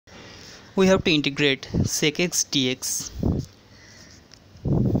we have to integrate secx dx.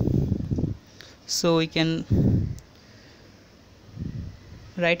 So we can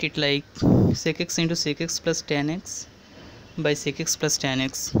write it like secx into secx plus tan x by secx plus tan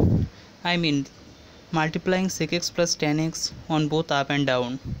x. I mean multiplying secx plus tan x on both up and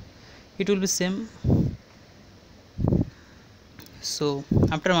down, it will be same. So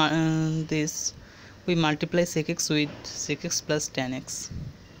after this we multiply secx with secx plus tan x,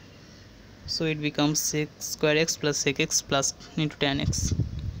 so it becomes sec square x plus secx plus into tan x.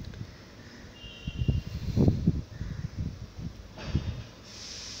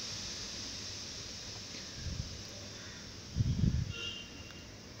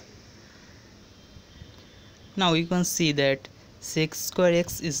 Now you can see that sec square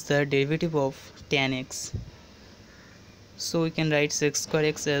x is the derivative of tan x, so we can write sec square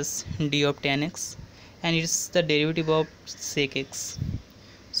x as d of tan x, and it's the derivative of sec x,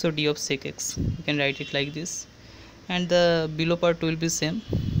 so d of sec x, you can write it like this, and the below part will be same.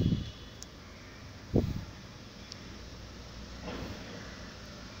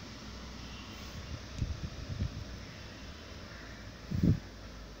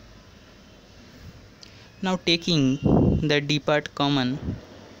 Now taking the d part common,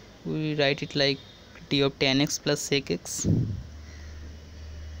 we write it like d of tan x plus sec x.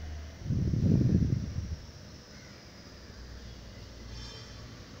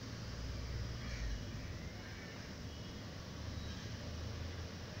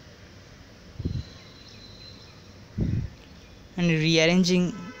 And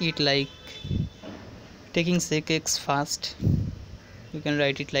rearranging it like taking sec x first, you can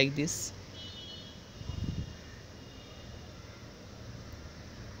write it like this.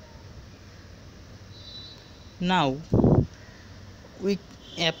 Now we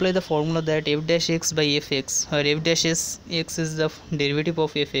apply the formula that f dash x by fx, where f dash x is the derivative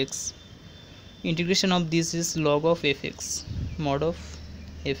of fx. Integration of this is log of fx, mod of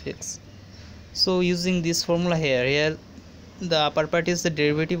fx. So using this formula here the upper part is the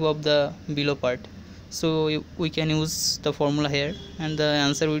derivative of the below part, so we can use the formula here, and the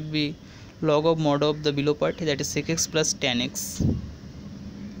answer would be log of mod of the below part, that is sec x plus tan x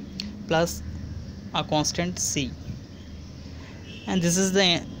plus a constant c, and this is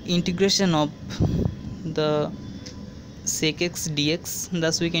the integration of the sec x dx.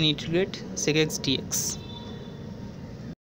 Thus we can integrate sec x dx.